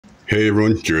Hey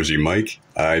everyone, Jersey Mike.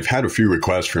 I've had a few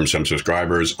requests from some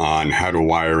subscribers on how to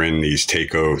wire in these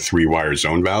Taco 3-wire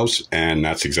zone valves, and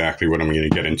that's exactly what I'm going to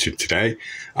get into today.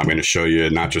 I'm going to show you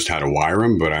not just how to wire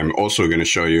them, but I'm also going to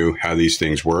show you how these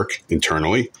things work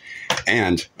internally,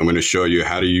 and I'm going to show you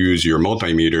how to use your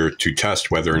multimeter to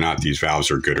test whether or not these valves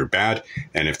are good or bad,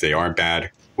 and if they are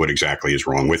bad, what exactly is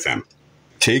wrong with them.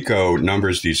 Taco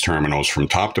numbers these terminals from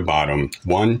top to bottom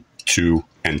 1, 2,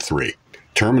 and 3.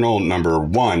 Terminal number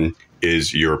 1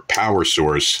 is your power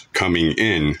source coming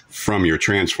in from your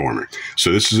transformer.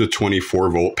 So this is a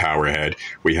 24-volt power head.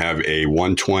 We have a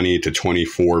 120 to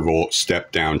 24-volt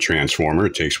step-down transformer.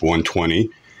 It takes 120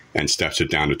 and steps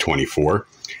it down to 24.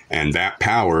 And that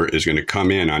power is going to come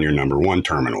in on your number 1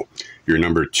 terminal. Your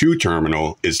number 2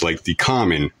 terminal is like the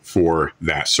common for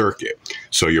that circuit.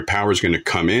 So your power is going to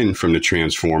come in from the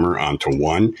transformer onto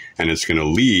 1, and it's going to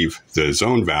leave the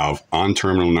zone valve on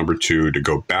terminal number 2 to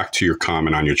go back to your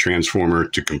common on your transformer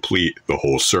to complete the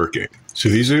whole circuit. So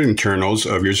these are the internals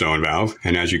of your zone valve,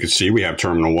 and as you can see, we have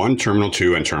terminal 1, terminal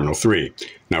 2, and terminal 3.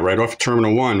 Now right off of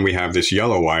terminal 1, we have this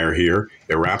yellow wire here.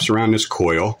 It wraps around this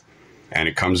coil, and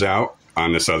it comes out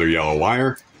on this other yellow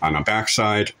wire. On the back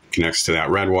side, connects to that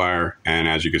red wire, and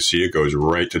as you can see, it goes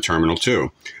right to terminal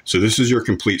 2. So this is your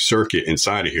complete circuit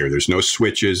inside of here. There's no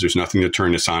switches, there's nothing to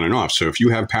turn this on and off. So if you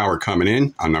have power coming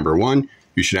in on number 1,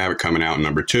 you should have it coming out on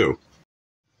number 2.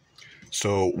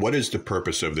 So what is the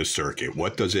purpose of this circuit?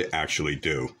 What does it actually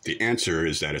do? The answer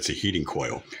is that it's a heating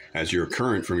coil. As your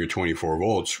current from your 24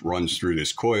 volts runs through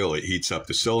this coil, it heats up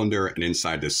the cylinder, and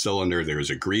inside this cylinder there is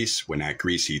a grease. When that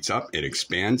grease heats up, it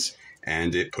expands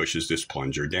and it pushes this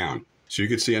plunger down. So you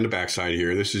can see on the back side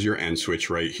here, this is your end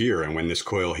switch right here. And when this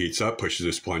coil heats up, pushes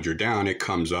this plunger down, it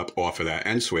comes up off of that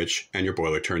end switch and your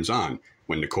boiler turns on.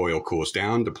 When the coil cools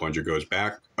down, the plunger goes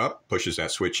back up, pushes that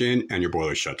switch in, and your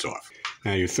boiler shuts off.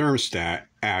 Now your thermostat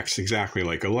acts exactly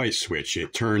like a light switch.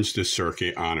 It turns the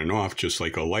circuit on and off just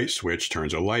like a light switch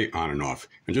turns a light on and off.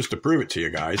 And just to prove it to you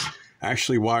guys, I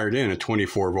actually wired in a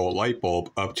 24-volt light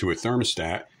bulb up to a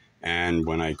thermostat, and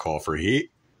when I call for heat,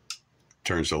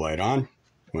 turns the light on.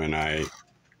 When I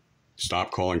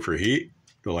stop calling for heat,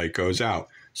 the light goes out.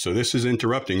 So this is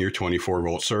interrupting your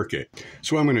 24-volt circuit.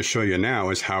 So what I'm going to show you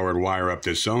now is how I'd wire up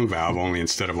this zone valve, only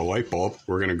instead of a light bulb,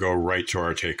 we're going to go right to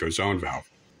our Taco zone valve.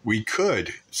 We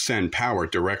could send power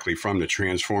directly from the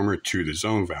transformer to the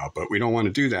zone valve, but we don't want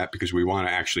to do that because we want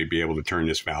to actually be able to turn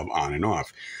this valve on and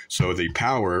off. So the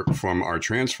power from our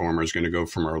transformer is going to go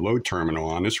from our load terminal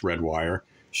on this red wire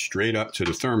straight up to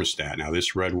the thermostat. Now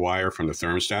this red wire from the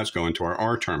thermostat is going to our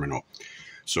R terminal.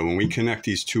 So when we connect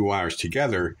these two wires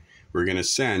together, we're going to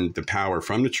send the power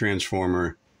from the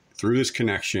transformer through this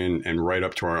connection and right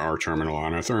up to our R terminal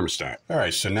on our thermostat. All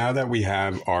right, so now that we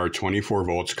have our 24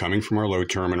 volts coming from our load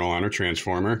terminal on our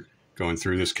transformer, going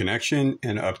through this connection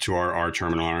and up to our R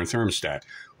terminal on our thermostat.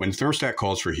 When the thermostat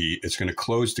calls for heat, it's going to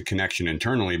close the connection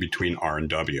internally between R and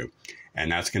W. And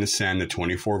that's going to send the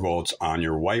 24 volts on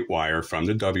your white wire from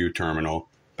the W terminal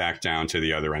back down to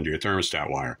the other end of your thermostat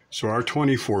wire. So our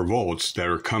 24 volts that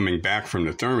are coming back from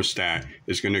the thermostat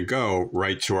is going to go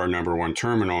right to our number 1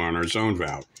 terminal on our zone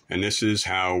valve. And this is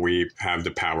how we have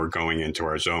the power going into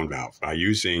our zone valve, by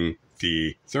using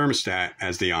the thermostat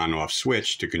as the on-off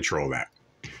switch to control that.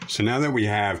 So now that we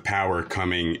have power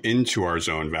coming into our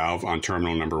zone valve on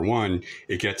terminal number 1,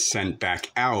 it gets sent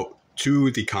back out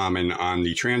to the common on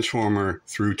the transformer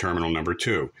through terminal number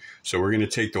 2. So we're going to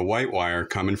take the white wire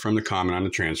coming from the common on the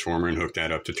transformer and hook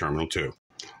that up to terminal 2.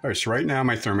 All right, so right now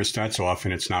my thermostat's off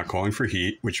and it's not calling for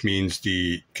heat, which means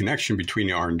the connection between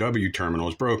the R and W terminal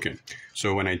is broken.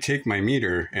 So when I take my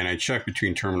meter and I check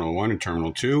between terminal 1 and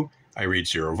terminal 2, I read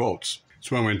 0 volts.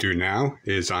 So what I'm going to do now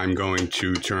is I'm going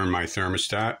to turn my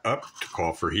thermostat up to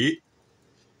call for heat.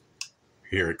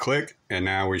 Hear it click, and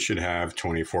now we should have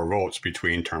 24 volts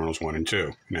between terminals 1 and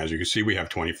 2. And as you can see, we have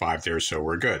 25 there, so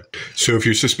we're good. So if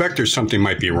you suspect there's something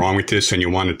might be wrong with this and you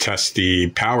want to test the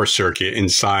power circuit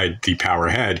inside the power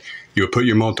head, you would put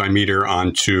your multimeter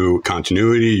onto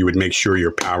continuity. You would make sure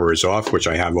your power is off, which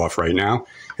I have off right now,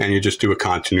 and you just do a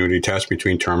continuity test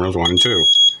between terminals 1 and 2.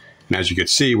 And as you can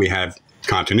see, we have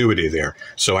continuity there.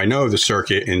 So I know the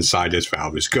circuit inside this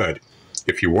valve is good.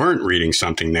 If you weren't reading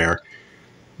something there,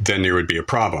 then there would be a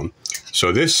problem.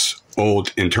 So this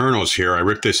old internals here, I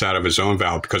ripped this out of a zone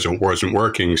valve because it wasn't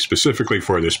working specifically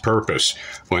for this purpose.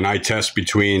 When I test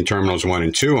between terminals 1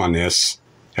 and 2 on this,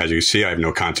 as you can see, I have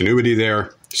no continuity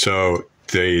there. So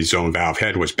the zone valve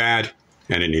head was bad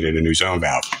and it needed a new zone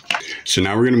valve. So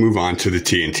now we're going to move on to the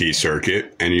TNT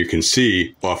circuit, and you can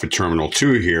see off of terminal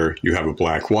 2 here, you have a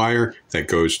black wire that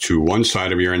goes to one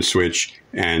side of your end switch,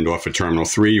 and off of terminal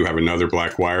 3, you have another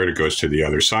black wire that goes to the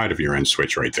other side of your end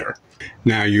switch right there.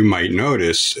 Now you might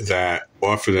notice that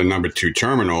off of the number 2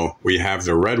 terminal, we have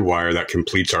the red wire that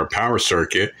completes our power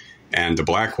circuit and the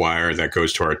black wire that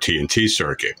goes to our TNT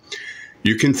circuit.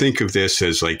 You can think of this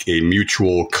as like a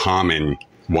mutual common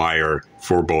wire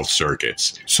for both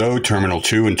circuits. So terminal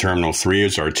 2 and terminal 3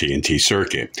 is our TNT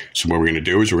circuit. So what we're going to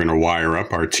do is we're going to wire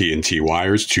up our TNT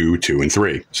wires to 2 and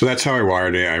 3. So that's how I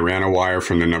wired it. I ran a wire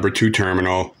from the number 2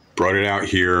 terminal, brought it out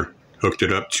here, hooked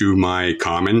it up to my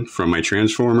common from my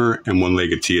transformer, and one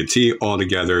leg of TNT all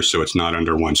together so it's not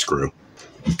under one screw.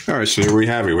 All right, so there we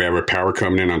have it. We have our power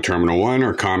coming in on terminal 1,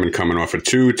 our common coming off of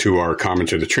 2 to our common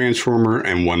to the transformer,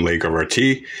 and one leg of our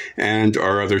T, and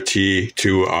our other T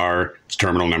to our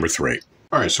terminal number 3.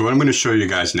 All right, so what I'm going to show you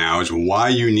guys now is why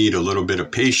you need a little bit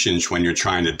of patience when you're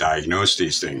trying to diagnose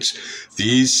these things.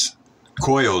 These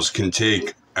coils can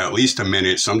take at least a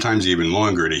minute, sometimes even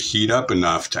longer, to heat up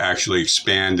enough to actually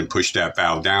expand and push that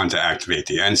valve down to activate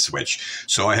the end switch.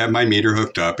 So I have my meter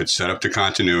hooked up, it's set up to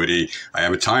continuity, I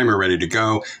have a timer ready to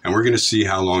go, and we're going to see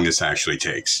how long this actually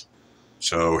takes.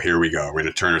 So here we go. We're going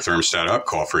to turn our thermostat up,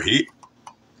 call for heat,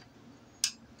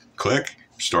 click,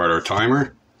 start our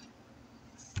timer,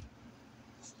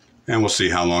 and we'll see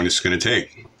how long this is going to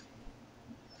take.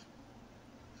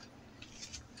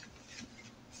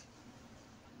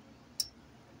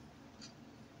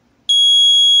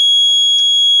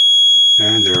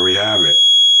 And there we have it.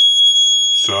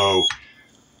 So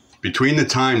between the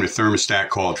time the thermostat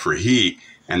called for heat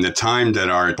and the time that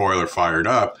our boiler fired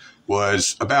up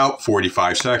was about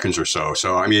 45 seconds or so.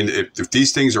 So, I mean, if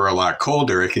these things are a lot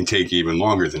colder, it can take even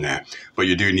longer than that. But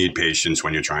you do need patience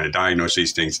when you're trying to diagnose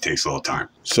these things. It takes a little time.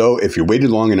 So if you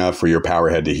waited long enough for your power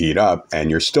head to heat up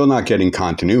and you're still not getting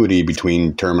continuity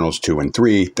between terminals 2 and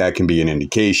 3, that can be an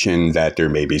indication that there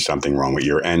may be something wrong with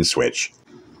your end switch.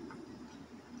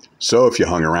 So if you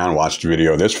hung around and watched the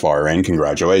video this far in,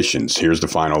 congratulations. Here's the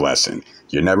final lesson.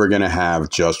 You're never going to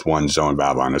have just one zone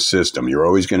valve on a system. You're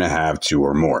always going to have 2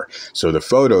 or more. So the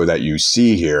photo that you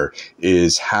see here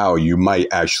is how you might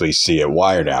actually see it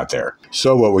wired out there.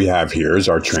 So what we have here is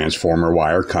our transformer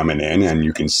wire coming in, and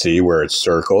you can see where it's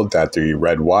circled that the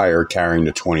red wire carrying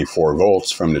the 24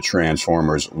 volts from the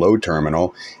transformer's load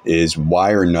terminal is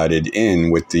wire nutted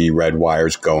in with the red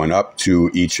wires going up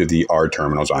to each of the R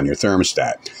terminals on your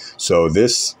thermostat. So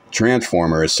this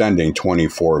transformer is sending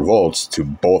 24 volts to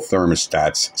both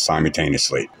thermostats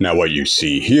simultaneously. Now what you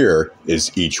see here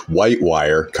is each white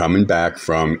wire coming back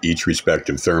from each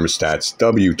respective thermostat's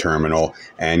W terminal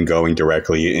and going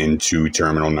directly into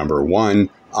terminal number 1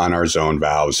 on our zone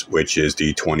valves, which is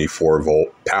the 24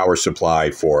 volt power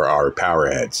supply for our power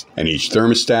heads. And each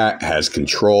thermostat has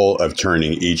control of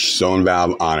turning each zone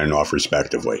valve on and off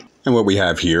respectively. And what we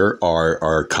have here are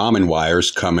our common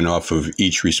wires coming off of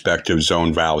each respective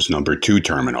zone valve's number 2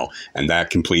 terminal. And that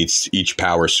completes each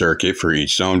power circuit for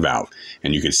each zone valve.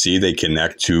 And you can see they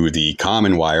connect to the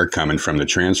common wire coming from the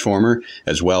transformer,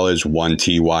 as well as one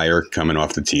T wire coming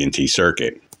off the TNT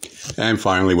circuit. And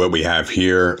finally, what we have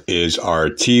here is our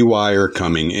T wire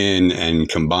coming in and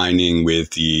combining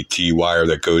with the T wire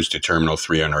that goes to terminal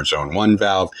 3 on our zone 1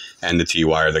 valve and the T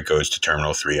wire that goes to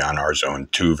terminal 3 on our zone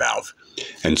 2 valve.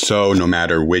 And so no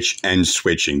matter which end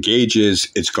switch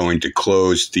engages, it's going to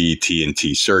close the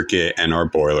TNT circuit and our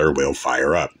boiler will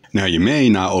fire up. Now you may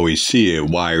not always see it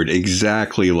wired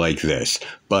exactly like this,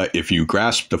 but if you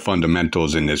grasp the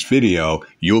fundamentals in this video,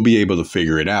 you'll be able to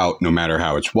figure it out no matter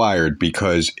how it's wired,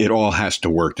 because it all has to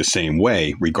work the same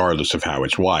way regardless of how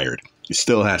it's wired. It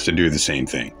still has to do the same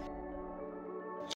thing.